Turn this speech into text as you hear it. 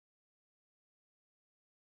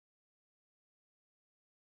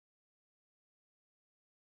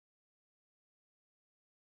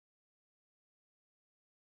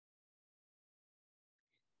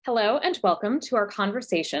Hello and welcome to our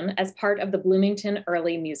conversation as part of the Bloomington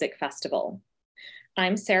Early Music Festival.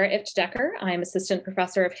 I'm Sarah Ifft Decker. I'm Assistant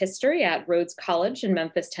Professor of History at Rhodes College in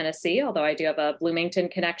Memphis, Tennessee, although I do have a Bloomington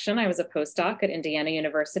connection. I was a postdoc at Indiana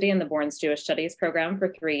University in the Bourne's Jewish Studies program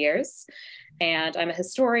for 3 years. And I'm a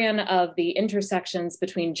historian of the intersections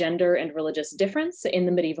between gender and religious difference in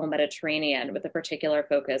the medieval Mediterranean, with a particular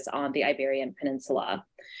focus on the Iberian Peninsula.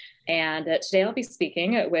 And today I'll be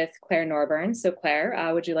speaking with Clare Norburn. So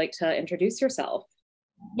Clare, would you like to introduce yourself?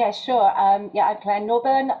 Yeah, sure. I'm Clare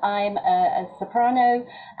Norburn. I'm a soprano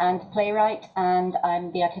and playwright, and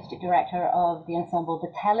I'm the artistic director of the ensemble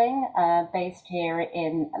The Telling, based here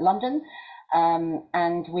in London.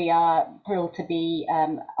 And we are thrilled to be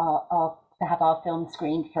to have our film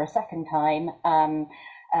screened for a second time.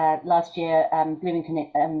 Last year,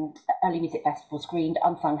 Bloomington Early Music Festival screened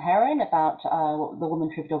Unsung Heroine about the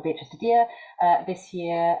woman troubadour Beatrice de Deer. This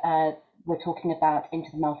year, we're talking about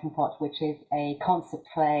Into the Melting Pot, which is a concert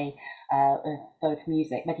play of both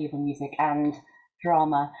music, medieval music, and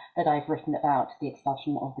drama that I've written about the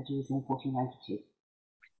expulsion of the Jews in 1492.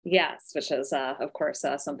 Yes, which is, of course,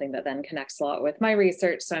 something that then connects a lot with my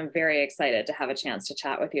research. So I'm very excited to have a chance to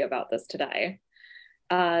chat with you about this today.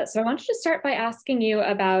 So I wanted to start by asking you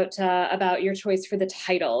about your choice for the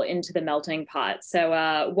title, Into the Melting Pot.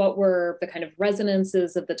 So what were the kind of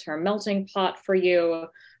resonances of the term melting pot for you?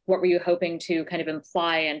 What were you hoping to kind of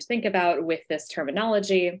imply and think about with this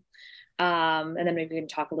terminology? And then maybe we can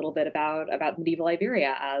talk a little bit about medieval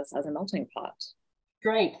Iberia as a melting pot.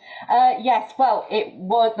 Great. Yes, well, it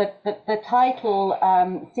was the title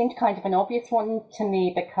seemed kind of an obvious one to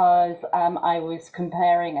me because I was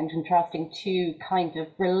comparing and contrasting two kind of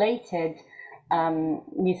related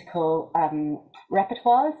musical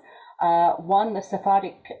repertoires. One, the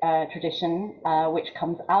Sephardic tradition, which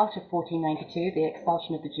comes out of 1492, the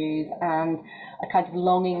expulsion of the Jews, and a kind of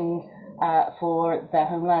longing for their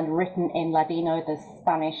homeland written in Ladino, the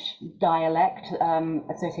Spanish dialect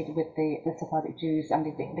associated with the Sephardic Jews and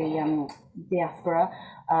the diaspora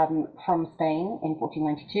from Spain in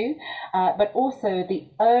 1492, but also the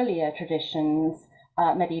earlier traditions,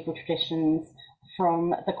 medieval traditions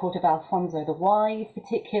from the court of Alfonso the Wise,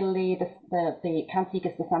 particularly the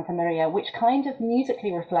Cantigas de Santa Maria, which kind of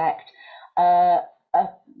musically reflect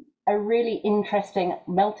a really interesting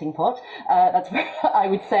melting pot, that's what I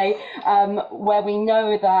would say, where we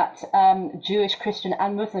know that Jewish, Christian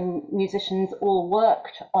and Muslim musicians all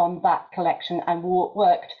worked on that collection and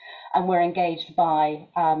worked and were engaged by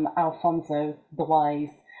Alfonso the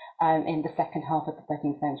Wise in the second half of the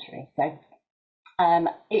 13th century. So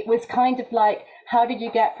it was kind of like, how did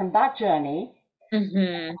you get from that journey to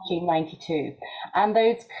 1492? And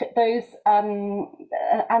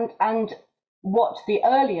and what the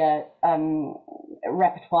earlier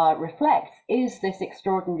repertoire reflects is this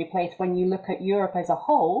extraordinary place when you look at Europe as a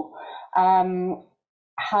whole,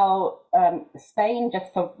 how Spain,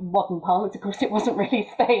 just for modern parlance, of course it wasn't really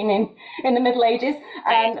Spain in the Middle Ages,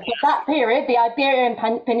 and for that period, the Iberian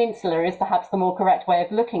Peninsula is perhaps the more correct way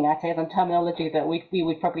of looking at it and terminology that we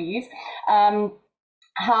would probably use,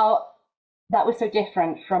 how that was so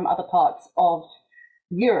different from other parts of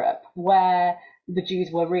Europe where the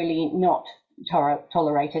Jews were really not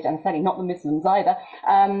tolerated, and certainly not the Muslims either,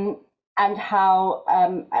 and how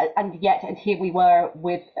and here we were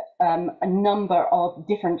with a number of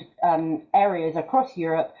different areas across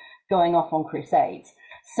Europe going off on crusades.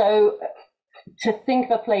 So to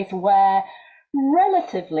think of a place where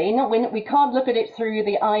relatively, we can't look at it through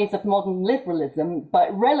the eyes of modern liberalism,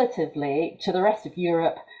 but relatively to the rest of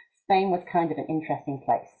Europe, Spain was kind of an interesting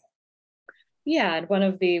place. Yeah, and one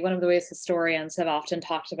of the ways historians have often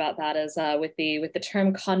talked about that is with the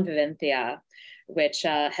term convivencia, which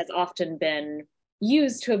has often been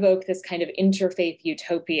used to evoke this kind of interfaith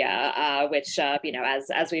utopia, which as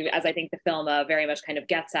I think the film very much kind of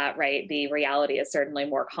gets at, right? The reality is certainly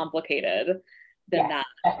more complicated than that.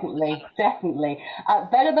 Definitely.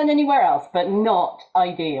 Better than anywhere else, but not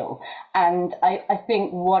ideal. And I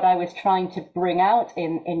think what I was trying to bring out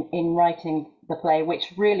in writing the play,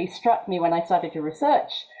 which really struck me when I started to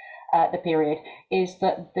research the period, is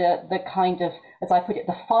that the kind of, as I put it,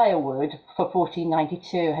 the firewood for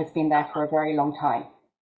 1492 has been there for a very long time.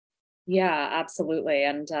 Yeah, absolutely.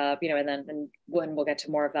 And, and when we'll get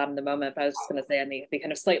to more of that in a moment, but I was just going to say on the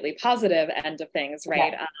kind of slightly positive end of things,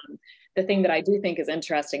 right? Yeah. The thing that I do think is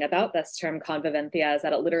interesting about this term convivencia is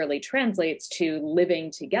that it literally translates to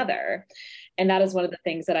living together. And that is one of the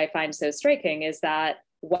things that I find so striking, is that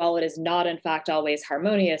while it is not in fact always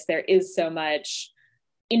harmonious, there is so much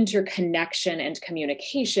interconnection and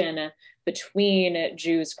communication between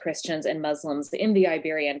Jews, Christians, and Muslims in the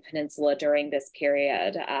Iberian Peninsula during this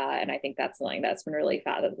period. And I think that's something that's been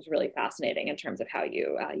that was really fascinating in terms of how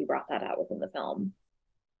you brought that out within the film.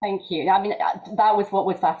 Thank you. I mean, that was what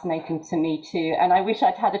was fascinating to me too. And I wish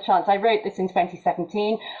I'd had a chance. I wrote this in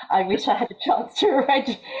 2017. I wish I had a chance to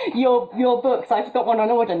read your books. I've got one on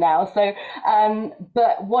order now. So,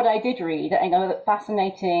 but what I did read,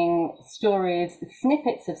 fascinating stories,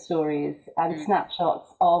 snippets of stories and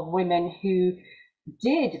snapshots of women who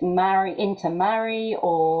did intermarry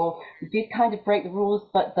or did kind of break the rules,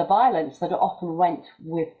 but the violence that often went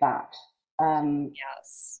with that.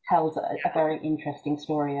 Tells a very interesting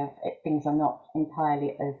story of things are not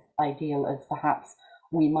entirely as ideal as perhaps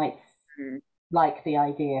we might like the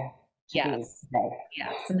idea to be today.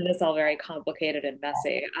 Yes, and it is all very complicated and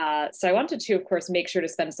messy. So I wanted to, of course, make sure to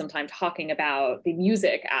spend some time talking about the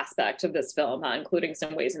music aspect of this film, including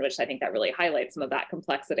some ways in which I think that really highlights some of that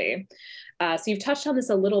complexity. So you've touched on this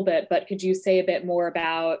a little bit, but could you say a bit more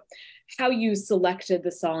about how you selected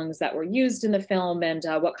the songs that were used in the film, and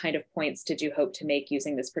what kind of points did you hope to make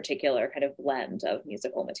using this particular kind of blend of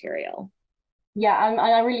musical material? Yeah,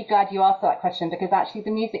 I'm really glad you asked that question, because actually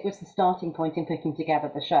the music was the starting point in putting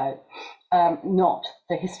together the show, not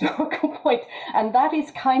the historical point. And that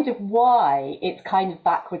is kind of why it's kind of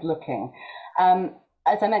backward looking.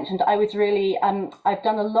 As I mentioned, I was really, I've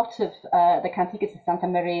done a lot of the Cantigas de Santa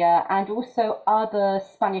Maria and also other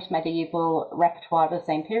Spanish medieval repertoire of the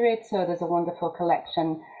same period. So there's a wonderful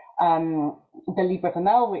collection, the Libro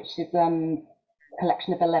Vermell, which is a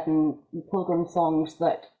collection of 11 pilgrim songs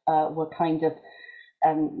that were kind of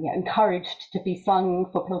encouraged to be sung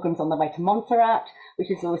for pilgrims on the way to Montserrat, which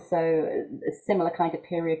is also a similar kind of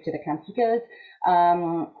period to the Cantigas.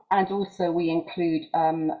 And also we include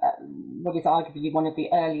what is arguably one of the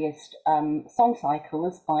earliest song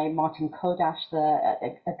cycles by Martin Kodash,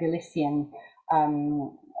 a Galician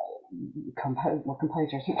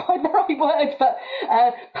composer isn't quite the right word, but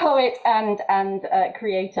poet and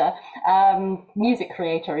creator. Music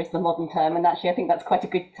creator is the modern term, and actually I think that's quite a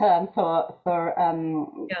good term for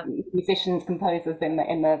musicians, composers in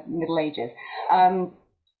the Middle Ages.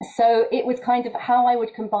 So it was kind of how I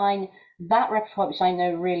would combine that repertoire, which I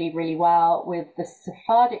know really, really well, with the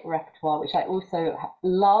Sephardic repertoire, which I also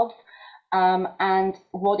love. And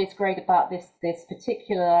what is great about this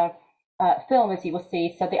particular film, as you will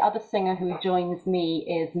see, so the other singer who joins me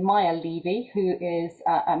is Maya Levy, who is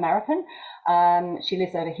American. She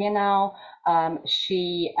lives over here now.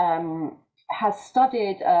 She has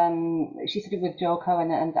studied, she studied with Joel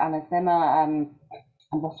Cohen and Anna Zimmer and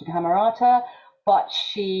Boston Camerata, but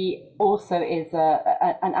she also is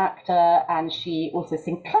an actor, and she also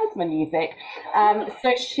sings klezmer music.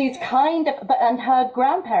 So she's kind of, and her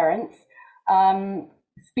grandparents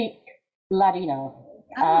speak Ladino.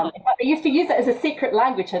 In fact, they used to use it as a secret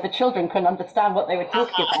language so the children couldn't understand what they were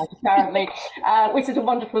talking about, apparently, which is a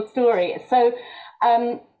wonderful story. So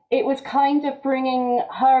it was kind of bringing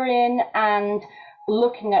her in and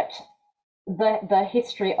looking at the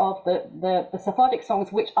history of the Sephardic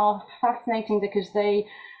songs, which are fascinating because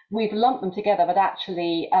we've lumped them together, but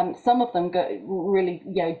actually some of them really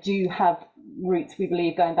do have roots, we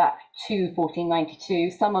believe, going back to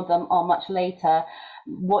 1492. Some of them are much later.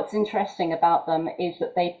 What's interesting about them is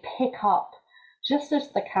that they pick up, just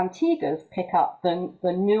as the Cantigas pick up the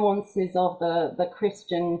nuances of the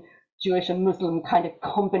Christian, Jewish and Muslim kind of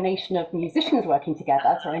combination of musicians working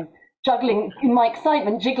together. Sorry, I'm juggling in my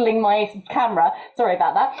excitement, jiggling my camera. Sorry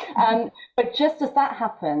about that. But just as that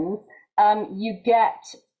happens, you get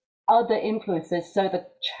other influences. So the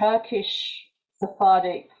Turkish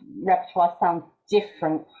Sephardic repertoire sounds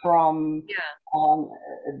different from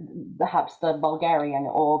perhaps the Bulgarian,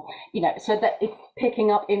 or so that it's picking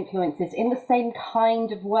up influences in the same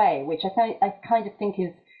kind of way, which I kind of think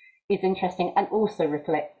is interesting, and also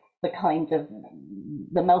reflects the kind of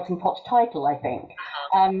the melting pot title, I think.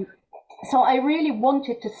 So I really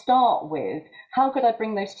wanted to start with how could I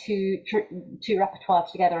bring those two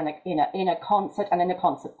repertoires together in a concert and in a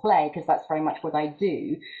concert play, because that's very much what I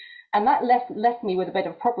do. And that left me with a bit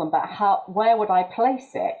of a problem about where would I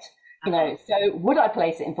place it? So would I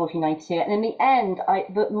place it in 1492? And in the end,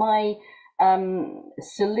 my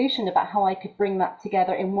solution about how I could bring that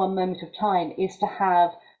together in one moment of time is to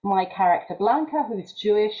have my character Blanca, who's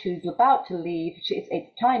Jewish, who's about to leave.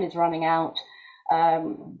 Time is running out.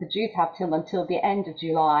 The Jews have until the end of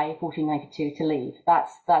July 1492 to leave.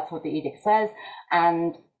 That's what the edict says,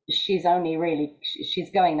 and she's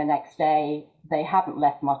going the next day. They haven't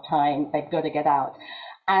left much time. They've got to get out,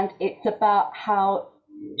 and it's about how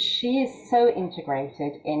she is so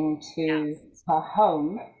integrated into her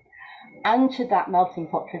home, and to that melting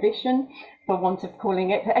pot tradition, for want of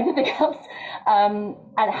calling it anything else, and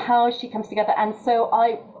how she comes together. And so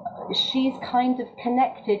she's kind of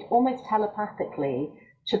connected almost telepathically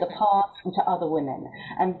to the past and to other women,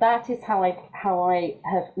 and that is how I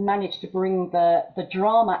have managed to bring the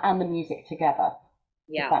drama and the music together.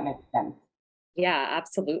 Yeah. If that makes sense. Yeah,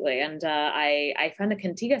 absolutely. And I find the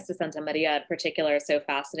Cantigas de Santa Maria in particular so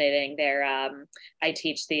fascinating. I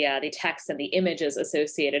teach the texts and the images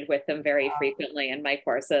associated with them very frequently in my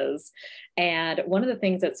courses. And one of the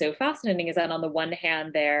things that's so fascinating is that on the one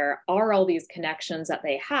hand, there are all these connections that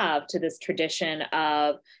they have to this tradition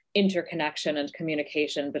of interconnection and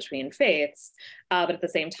communication between faiths. But at the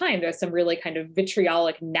same time, there's some really kind of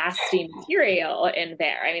vitriolic, nasty material in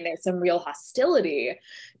there. I mean, there's some real hostility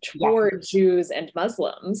toward Jews and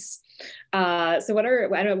Muslims. So what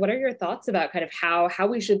are your thoughts about kind of how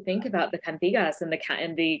we should think about the cantigas in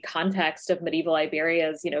the context of medieval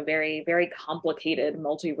Iberia's, very, very complicated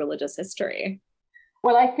multi-religious history?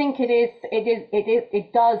 Well, I think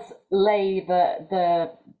it does lay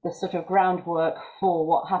the sort of groundwork for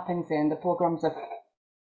what happens in the pogroms of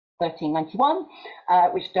 1391,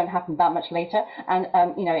 which don't happen that much later, and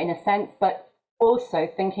in a sense, but also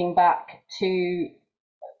thinking back to,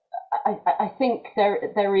 I think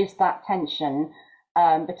there is that tension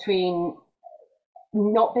between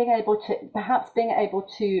not being able to, perhaps being able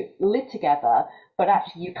to live together, but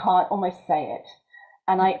actually you can't almost say it.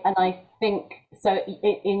 And I think so.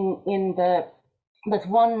 There's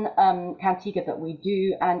one cantiga that we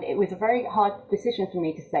do, and it was a very hard decision for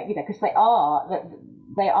me to say, because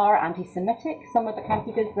they are anti-Semitic. Some of the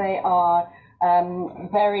cantigas, they are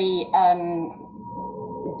very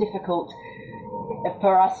difficult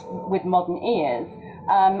for us with modern ears,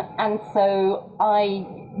 and so I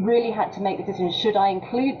really had to make the decision: should I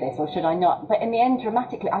include this or should I not? But in the end,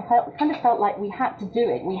 dramatically, I kind of felt like we had to do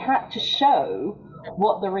it. We had to show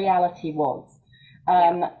what the reality was.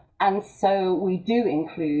 And so we do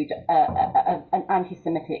include an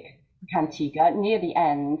anti-Semitic cantiga near the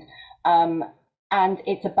end, and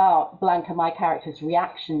it's about Blanca, my character's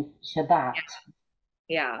reaction to that.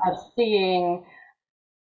 Yeah. Of seeing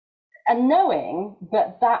and knowing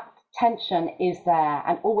that tension is there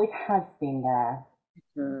and always has been there.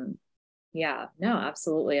 Mm-hmm. Yeah, no,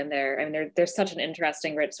 absolutely. And there's such an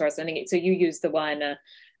interesting rich source. I think so. You used the one,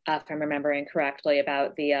 if I'm remembering correctly,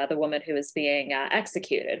 about the woman who is being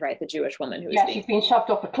executed, right? The Jewish woman who is she's being shoved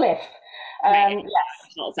off a cliff. Yes,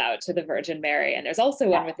 calls out to the Virgin Mary. And there's also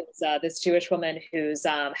one with this Jewish woman who's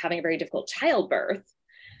having a very difficult childbirth,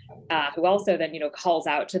 who also then calls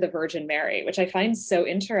out to the Virgin Mary, which I find so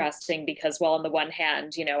interesting because, while on the one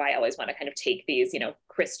hand, I always want to kind of take these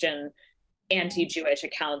Christian anti-Jewish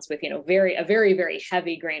accounts with a very, very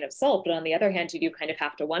heavy grain of salt, but on the other hand, you do kind of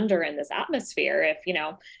have to wonder in this atmosphere if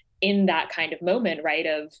in that kind of moment, right,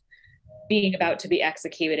 of being about to be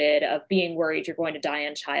executed, of being worried you're going to die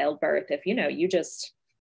in childbirth, if you just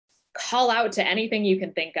call out to anything you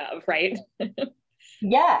can think of, right?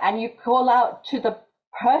 And you call out to the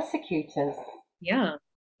persecutors.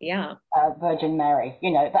 Virgin Mary,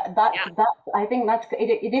 that I think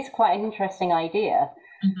it is quite an interesting idea.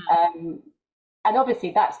 Mm-hmm. And obviously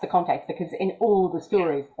that's the context, because in all the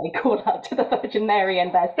stories they call out to the Virgin Mary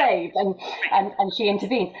and they're saved, and she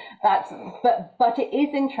intervenes. But it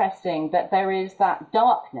is interesting that there is that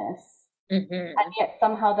darkness, mm-hmm. and yet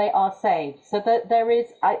somehow they are saved. So that there is,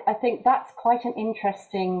 I think that's quite an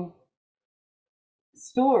interesting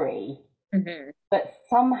story. Mm-hmm. But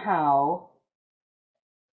somehow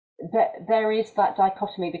there is that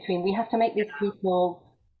dichotomy between, we have to make these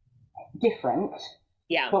people different,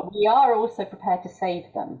 but we are also prepared to save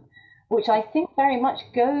them, which I think very much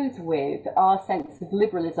goes with our sense of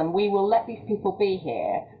liberalism. We will let these people be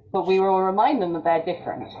here, but we will remind them that they're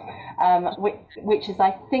different, which is,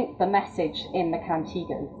 I think, the message in the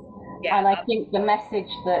cantigas. And I think the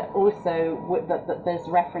message that also that there's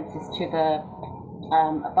references to the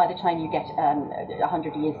by the time you get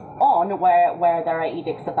 100 years on, where there are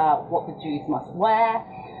edicts about what the Jews must wear,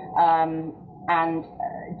 and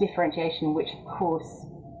differentiation, which of course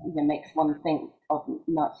makes one think of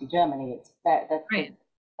Nazi Germany. That's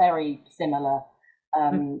very similar,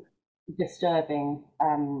 disturbing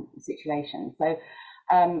situation. So,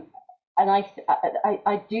 and I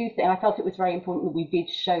do think, I felt it was very important that we did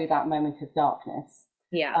show that moment of darkness,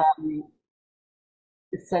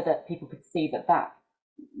 so that people could see that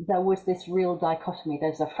there was this real dichotomy.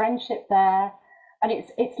 There's a friendship there. And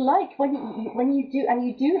it's like when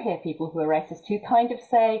you do hear people who are racist who kind of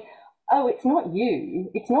say, "Oh, it's not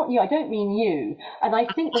you. I don't mean you." And I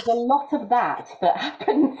think there's a lot of that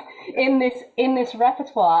happens in this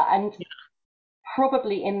repertoire. And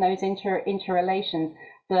probably in those interrelations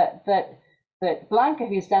that Blanca,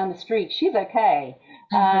 who's down the street, she's okay.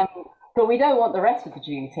 But we don't want the rest of the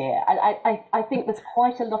Jews here. I think there's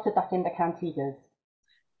quite a lot of that in the cantigas.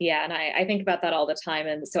 Yeah, and I think about that all the time.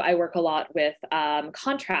 And so I work a lot with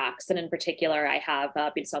contracts. And in particular, I have,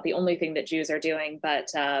 it's not the only thing that Jews are doing, but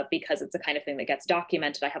because it's the kind of thing that gets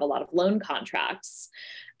documented, I have a lot of loan contracts.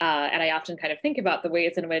 And I often kind of think about the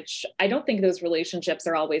ways in which I don't think those relationships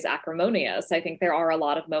are always acrimonious. I think there are a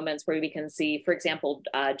lot of moments where we can see, for example,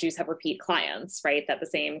 Jews have repeat clients, right? That the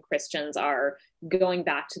same Christians are going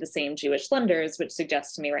back to the same Jewish lenders, which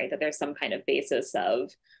suggests to me, right, that there's some kind of basis of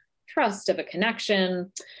trust, of a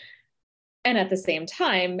connection. And at the same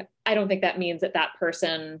time, I don't think that means that that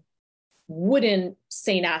person wouldn't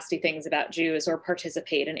say nasty things about Jews or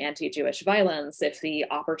participate in anti-Jewish violence if the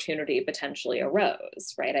opportunity potentially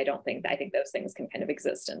arose, right? I think those things can kind of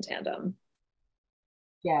exist in tandem.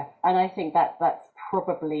 Yeah, and I think that's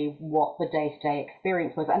probably what the day-to-day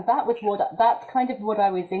experience was. And that's kind of what I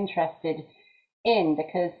was interested in,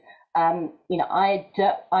 because I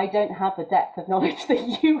don't have the depth of knowledge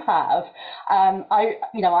that you have.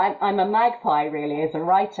 I'm a magpie really as a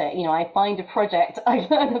writer. I find a project, I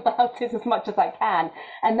learn about it as much as I can,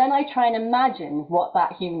 and then I try and imagine what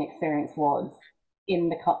that human experience was in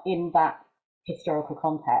that historical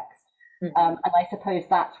context. And I suppose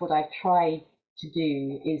that's what I've tried to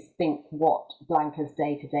do, is think what Blanca's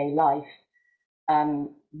day-to-day life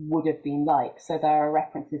would have been like. So there are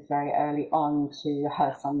references very early on to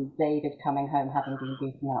her son David coming home having been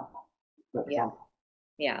beaten up, for example.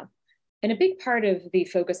 Yeah. And a big part of the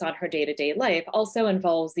focus on her day-to-day life also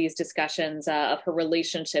involves these discussions of her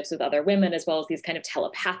relationships with other women, as well as these kind of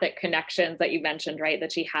telepathic connections that you mentioned, right,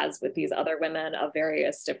 that she has with these other women of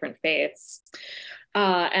various different faiths.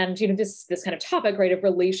 And this kind of topic, right, of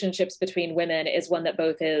relationships between women is one that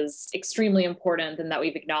both is extremely important and that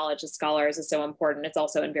we've acknowledged as scholars is so important. It's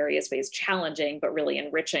also in various ways challenging, but really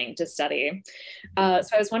enriching to study. So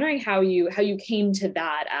I was wondering how you came to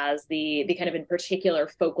that as the kind of in particular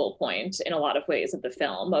focal point in a lot of ways of the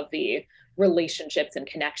film, of the relationships and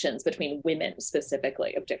connections between women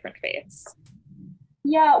specifically of different faiths.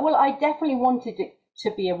 Yeah, well, I definitely wanted it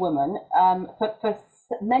to be a woman for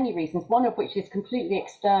many reasons, one of which is completely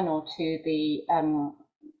external to the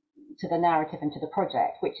narrative and to the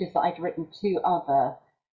project, which is that I'd written two other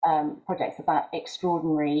projects about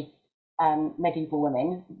extraordinary medieval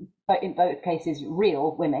women, but in both cases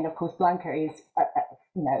real women. Of course, Blanca is,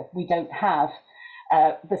 we don't have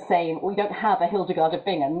we don't have a Hildegard of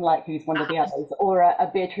Bingen, like who's one of the others, or a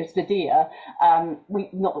Beatrice de Dea. Not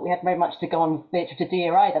that we have very much to go on Beatrice de Dea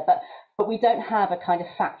either, but we don't have a kind of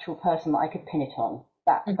factual person that I could pin it on.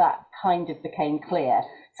 That kind of became clear.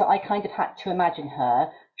 So I kind of had to imagine her,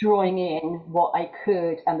 drawing in what I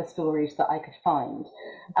could and the stories that I could find.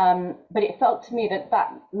 But it felt to me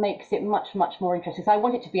that makes it much, much more interesting. So I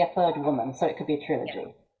want it to be a third woman, so it could be a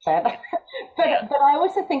trilogy. Yeah. But I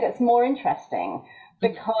also think it's more interesting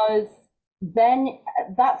because then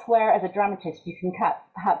that's where, as a dramatist, you can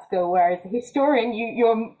perhaps go, whereas a historian,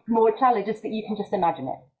 you're more challenged is that you can just imagine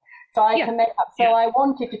it. So I can make up. So I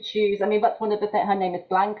wanted to choose. I mean, that's one of the things. Her name is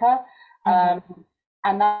Blanca,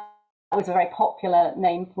 and that was a very popular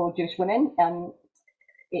name for Jewish women in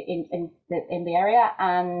the area.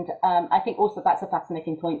 And I think also that's a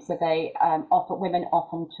fascinating point. So women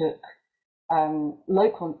often took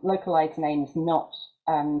localized names, not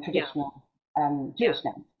traditional Jewish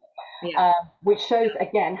names, which shows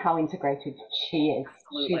again how integrated she is.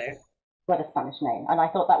 Absolutely. She's got a Spanish name, and I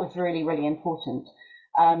thought that was really, really important.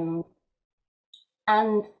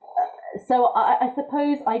 So I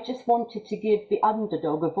suppose I just wanted to give the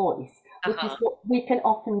underdog a voice, which is what we can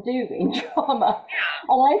often do in drama.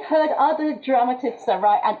 And I've heard other dramatists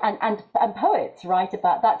write and poets write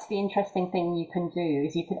about that's the interesting thing you can do,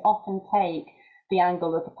 is you can often take the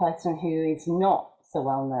angle of the person who is not so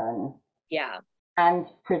well known, and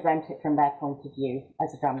present it from their point of view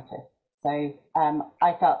as a dramatist. So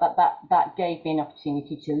I felt that gave me an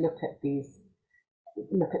opportunity to look at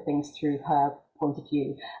things through her point of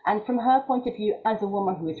view, and from her point of view as a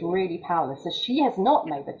woman who is really powerless. So she has not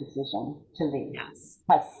made the decision to leave.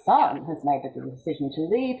 Her son has made the decision to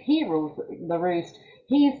leave. He rules the roost.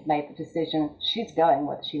 He's made the decision. She's going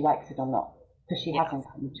whether she likes it or not, because she hasn't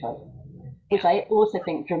had a choice, which I also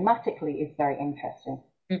think dramatically is very interesting.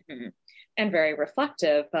 And very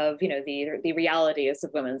reflective of the realities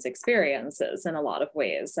of women's experiences in a lot of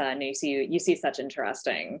ways. And you see such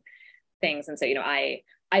interesting things. And so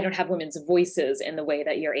I don't have women's voices in the way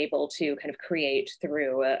that you're able to kind of create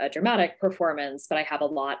through a dramatic performance, but I have a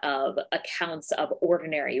lot of accounts of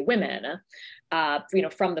ordinary women,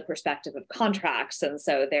 from the perspective of contracts. And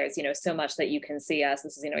so there's, so much that you can see as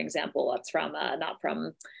this is, example that's from, not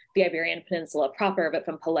from the Iberian Peninsula proper, but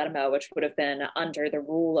from Palermo, which would have been under the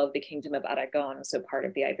rule of the Kingdom of Aragon, so part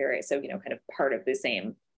of the Iberia, so, kind of part of the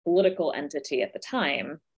same political entity at the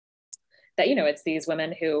time. That, it's these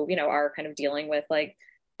women who, are kind of dealing with like,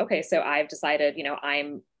 okay, so I've decided,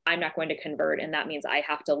 I'm not going to convert, and that means I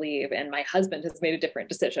have to leave, and my husband has made a different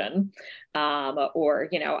decision, or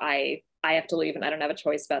I have to leave, and I don't have a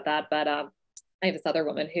choice about that. But I have this other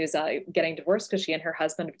woman who's getting divorced because she and her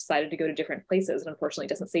husband have decided to go to different places, and unfortunately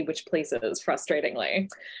doesn't say which places, frustratingly.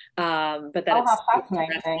 But then it's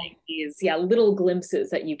fascinating. These little glimpses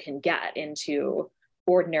that you can get into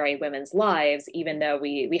ordinary women's lives, even though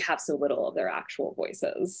we have so little of their actual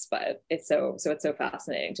voices. But it's so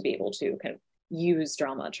fascinating to be able to kind of use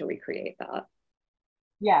drama to recreate that.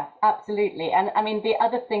 Yeah, absolutely. And I mean, the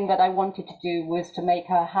other thing that I wanted to do was to make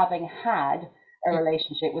her having had a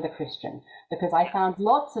relationship with a Christian, because I found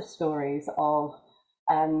lots of stories of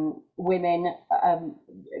women,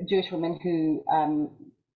 Jewish women who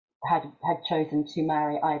had chosen to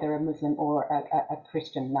marry either a Muslim or a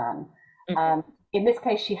Christian man. In this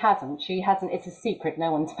case, she hasn't. It's a secret.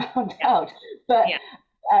 No one's found out. But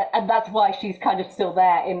and that's why she's kind of still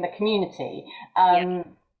there in the community.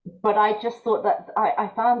 But I just thought that I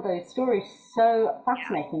found those stories so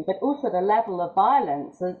fascinating, but also the level of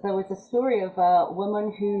violence. There was a story of a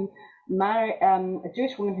woman who married, a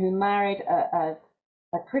Jewish woman who married a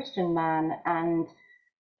Christian man, and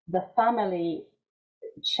the family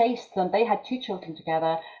chased them. They had 2 children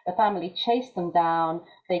together. The family chased them down.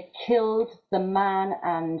 They killed the man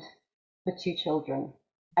and the 2 children,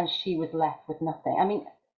 and she was left with nothing. I mean,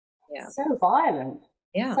 so violent,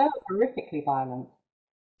 so horrifically violent.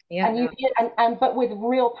 And you hear, but with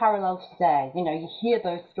real parallels today. You hear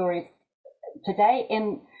those stories today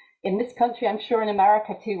in this country. I'm sure in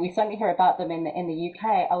America too. We certainly hear about them in the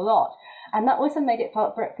UK a lot, and that also made it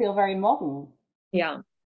feel very modern.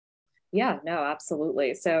 Yeah, no,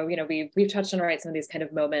 absolutely. So, we've touched on, right, some of these kind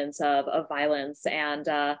of moments of violence. And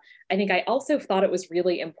I think I also thought it was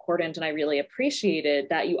really important, and I really appreciated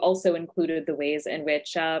that you also included the ways in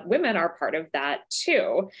which women are part of that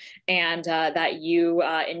too. And that you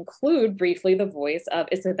include briefly the voice of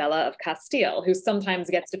Isabella of Castile, who sometimes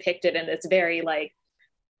gets depicted in this very like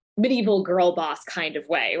medieval girl boss kind of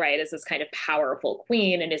way, right? As this kind of powerful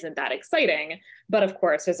queen, and isn't that exciting? But of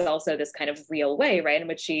course, there's also this kind of real way, right, in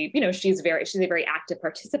which she, she's a very active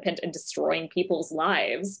participant in destroying people's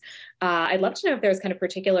lives. I'd love to know if there's kind of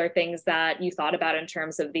particular things that you thought about in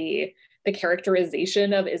terms of the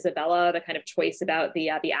characterization of Isabella, the kind of choice about the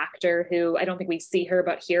actor, who I don't think we see her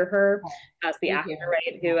but hear her as the actor,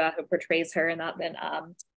 right, who portrays her in that,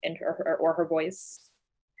 in her voice.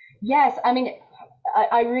 Yes, I mean,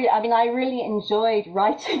 I really enjoyed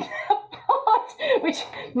writing that part, which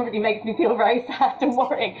really makes me feel very sad and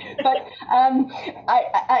worrying. But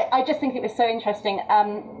I just think it was so interesting.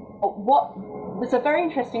 There's a very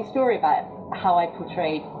interesting story about how I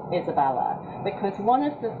portrayed Isabella, because one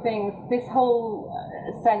of the things, this whole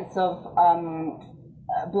sense of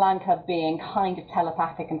Blanca being kind of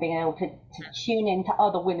telepathic and being able to tune into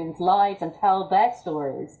other women's lives and tell their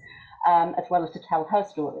stories, as well as to tell her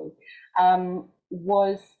story,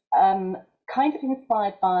 was kind of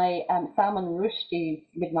inspired by Salman Rushdie's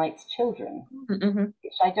Midnight's Children,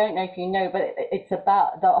 which I don't know if you know, but it's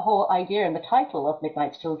about the whole idea, and the title of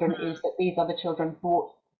Midnight's Children is that these are the children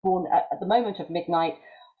born at the moment of midnight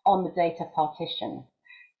on the date of partition.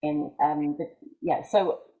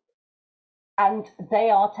 And they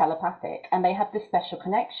are telepathic, and they have this special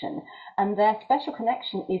connection, and their special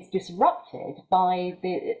connection is disrupted by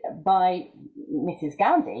Mrs.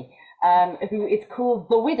 Gandhi, who is called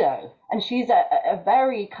the Widow, and she's a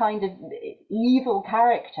very kind of evil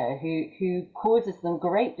character who causes them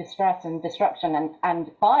great distress and destruction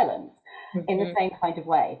and violence in the same kind of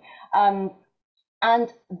way.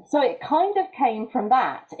 And so it kind of came from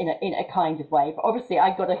that in a kind of way, but obviously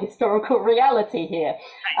I got a historical reality here.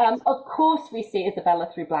 Of course, we see Isabella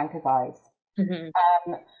through Blanca's eyes,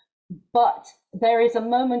 but there is a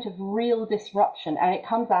moment of real disruption, and it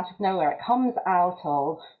comes out of nowhere. It comes out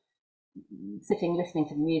of sitting listening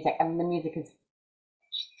to the music, and the music is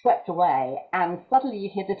swept away, and suddenly you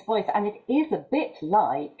hear this voice, and it is a bit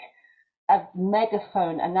like a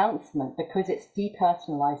megaphone announcement, because it's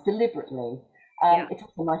depersonalized deliberately. It's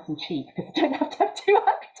also nice and cheap because I don't have to have 2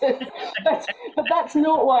 actors, but that's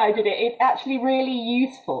not why I did it. It's actually really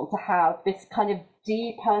useful to have this kind of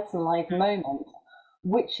depersonalized moment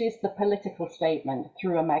which is the political statement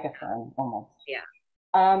through a megaphone almost. Yeah.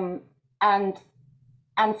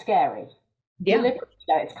 And scary. Yeah.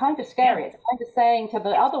 It's kind of scary. It's kind of saying to the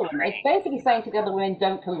other women, it's basically saying to the other women,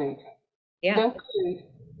 don't collude. Yeah. Don't collude.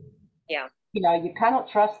 Yeah. You cannot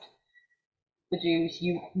trust the Jews.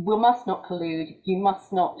 You must not collude. You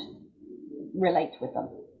must not relate with them.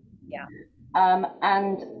 Yeah.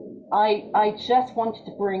 And I just wanted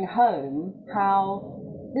to bring home how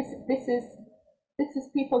this is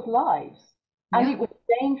people's lives, and it was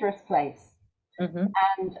a dangerous place. Mm-hmm.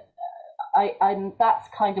 And that's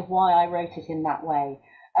kind of why I wrote it in that way.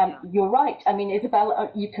 You're right. I mean, Isabella,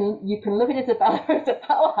 you can look at Isabella as a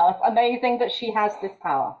powerhouse. Amazing that she has this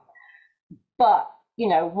power, but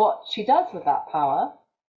what she does with that power,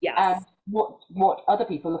 and what other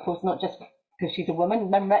people, of course, not just because she's a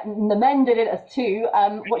woman, the men did it as too.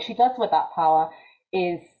 What she does with that power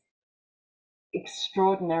is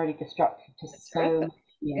extraordinarily destructive to so many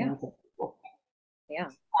millions of people. Yeah.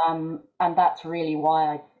 And that's really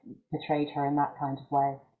why I portrayed her in that kind of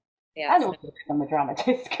way. Yeah. And also because I'm a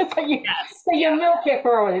dramatist, because you milk it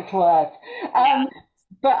for all it's worth.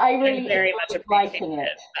 But I really very much appreciated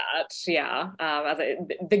that. Yeah.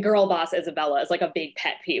 The girl boss Isabella is like a big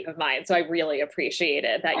pet peeve of mine. So I really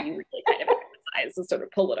appreciated that you really kind of emphasize the sort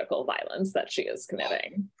of political violence that she is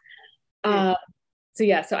committing.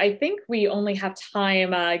 So I think we only have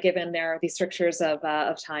time, given there are these strictures of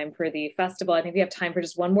time for the festival. I think we have time for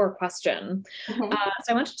just one more question. So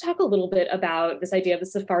I want to talk a little bit about this idea of the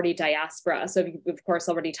Sephardi diaspora. So you've, of course,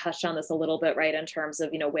 already touched on this a little bit, right, in terms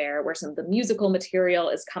of, where some of the musical material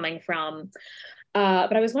is coming from.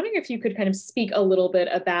 But I was wondering if you could kind of speak a little bit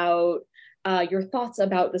about your thoughts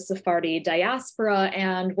about the Sephardi diaspora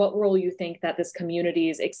and what role you think that this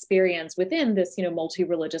community's experience within this,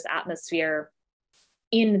 multi-religious atmosphere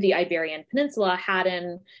in the Iberian Peninsula had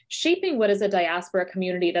in shaping what is a diaspora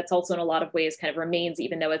community that's also in a lot of ways kind of remains,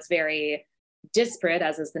 even though it's very disparate,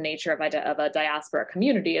 as is the nature of a diaspora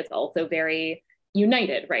community, it's also very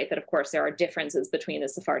united, right? That of course there are differences between the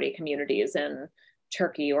Sephardi communities in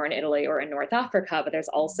Turkey or in Italy or in North Africa, but there's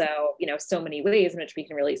also, so many ways in which we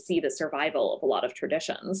can really see the survival of a lot of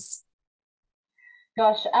traditions.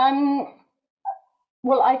 Gosh,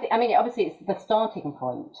 well, I mean, obviously it's the starting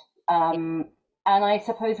point. And I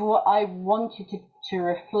suppose what I wanted to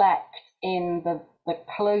reflect in the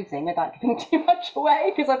closing, without giving too much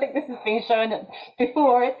away, because I think this has been shown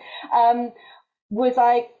before it, was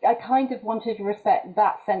I kind of wanted to respect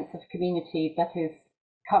that sense of community that is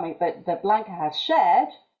coming, that Blanca has shared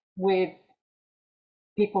with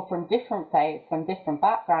people from different faiths and different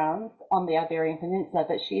backgrounds on the Iberian Peninsula,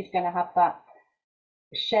 that she's going to have that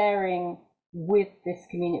sharing with this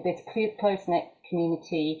community, this close-knit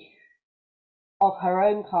community of her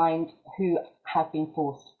own kind who have been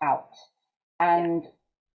forced out, and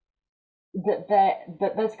that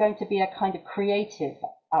there's going to be a kind of creative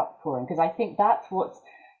outpouring, because I think that's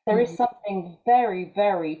there is something very,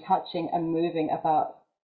 very touching and moving about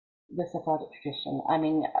the Sephardic tradition. I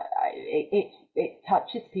mean, it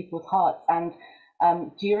touches people's hearts, and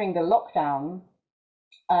during the lockdown,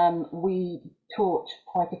 we taught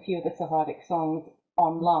quite a few of the Sephardic songs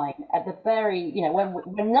online at the very,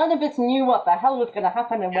 when none of us knew what the hell was going to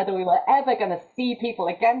happen and whether we were ever going to see people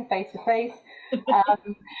again face to face.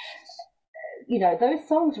 Those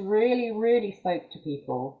songs really, really spoke to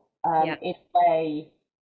people in a way,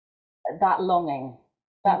 that longing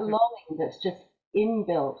that's just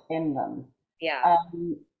inbuilt in them. Yeah.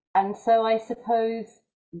 And so I suppose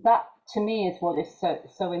that to me is what is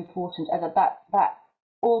so important, and that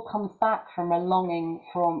all comes back from a longing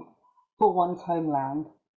for one's homeland,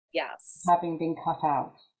 having been cut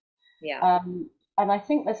out. And I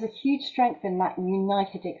think there's a huge strength in that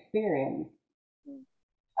united experience.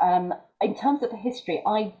 In terms of the history,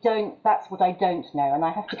 that's what I don't know, and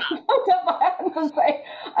I have to hold up my hands and say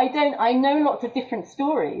I know lots of different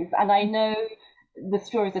stories, and I know the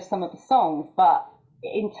stories of some of the songs, but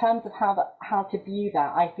in terms of how to view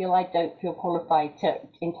that, I feel I don't feel qualified to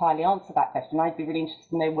entirely answer that question. I'd be really interested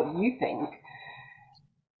to know what you think.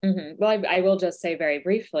 Well, I will just say very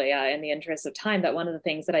briefly, in the interest of time, that one of the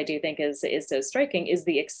things that I do think is so striking is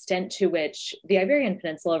the extent to which the Iberian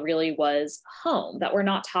Peninsula really was home, that we're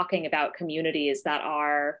not talking about communities that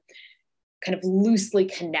are kind of loosely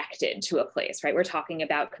connected to a place, right? We're talking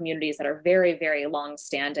about communities that are very, very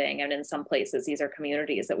long-standing, and in some places, these are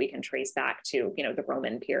communities that we can trace back to, the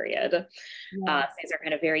Roman period. These are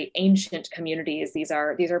kind of very ancient communities. These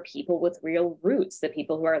are people with real roots. The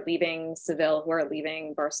people who are leaving Seville, who are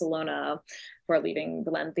leaving Barcelona, who are leaving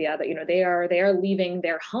Valencia, that they are leaving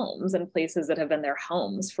their homes and places that have been their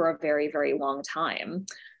homes for a very, very long time.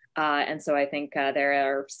 And so I think there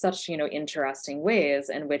are such, interesting ways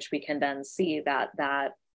in which we can then see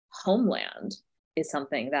that homeland is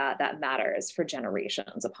something that matters for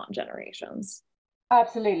generations upon generations.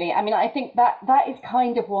 Absolutely. I mean, I think that is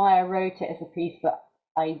kind of why I wrote it as a piece that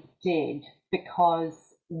I did,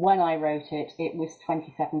 because when I wrote it, it was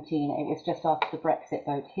 2017. It was just after the Brexit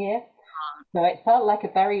vote here. So it felt like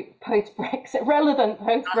a very post-Brexit, relevant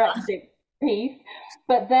post-Brexit piece.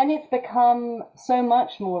 But then it's become so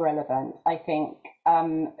much more relevant, I think,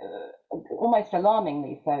 almost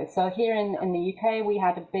alarmingly so. So here in the UK, we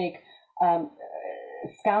had a big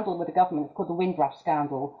scandal with the government. It's called the Windrush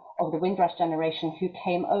scandal, of the Windrush generation who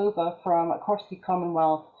came over from across the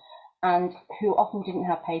Commonwealth and who often didn't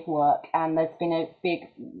have paperwork. And there's been a big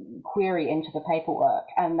query into the paperwork.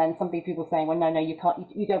 And then some people saying, well, no, you can't,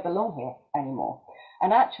 you don't belong here anymore.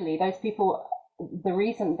 And actually, those people, the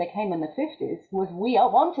reason they came in the 50s was we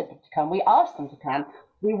wanted them to come. We asked them to come.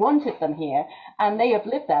 We wanted them here, and they have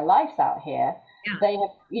lived their lives out here. Yeah. They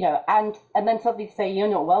have, and then suddenly say you're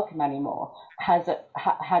not welcome anymore has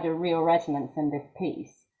had a real resonance in this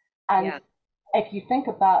piece. And if you think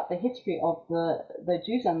about the history of the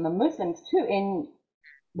Jews and the Muslims too in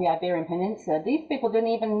the Iberian Peninsula, these people didn't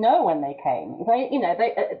even know when they came.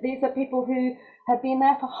 These are people who have been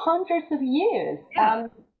there for hundreds of years,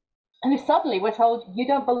 who suddenly were told you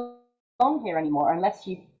don't belong here anymore unless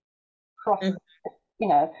you cross.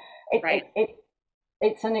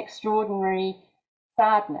 It's an extraordinary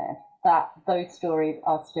sadness that those stories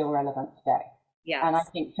are still relevant today. Yes. And I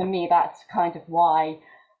think for me, that's kind of why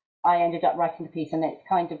I ended up writing the piece. And it's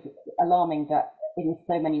kind of alarming that in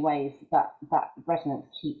so many ways that resonance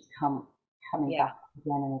keeps coming back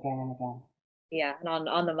again and again and again. Yeah, and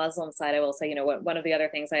on the Muslim side, I will say, one of the other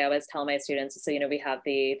things I always tell my students is, so, we have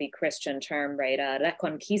the Christian term, right,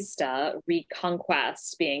 reconquista,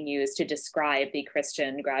 reconquest, being used to describe the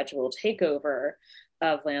Christian gradual takeover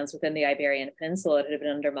of lands within the Iberian Peninsula that had been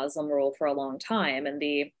under Muslim rule for a long time. And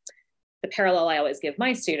the parallel I always give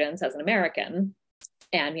my students as an American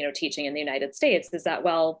and, teaching in the United States is that,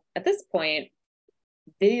 well, at this point,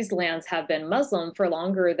 these lands have been Muslim for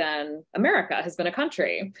longer than America has been a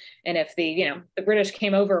country. And if the British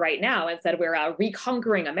came over right now and said we're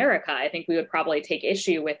reconquering America, I think we would probably take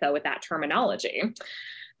issue with that terminology.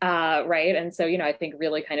 Right. And so, I think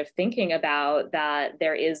really kind of thinking about that,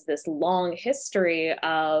 there is this long history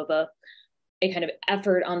of a kind of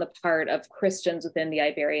effort on the part of Christians within the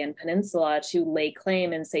Iberian Peninsula to lay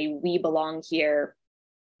claim and say, we belong here,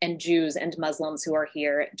 and Jews and Muslims who are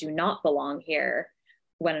here do not belong here.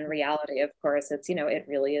 When in reality, of course, it's, it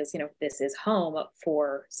really is, this is home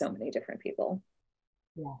for so many different people.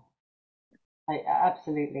 Yeah,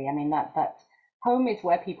 absolutely. I mean, that home is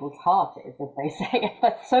where people's heart is, as they say.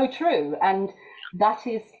 That's so true. And that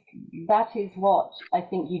is what I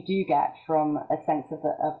think you do get from a sense of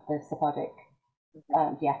the Sephardic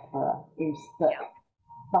diaspora, is that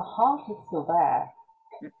the heart is still there.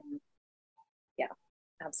 Mm-hmm. Yeah,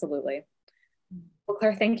 absolutely. Well,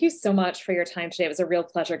 Clare, thank you so much for your time today. It was a real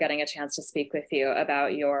pleasure getting a chance to speak with you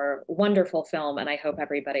about your wonderful film, and I hope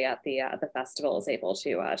everybody at the festival is able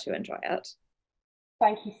to enjoy it.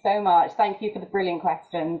 Thank you so much. Thank you for the brilliant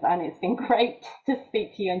questions, and it's been great to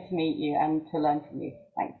speak to you and to meet you and to learn from you.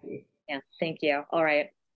 Thank you. Yeah, thank you. All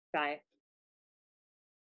right, bye.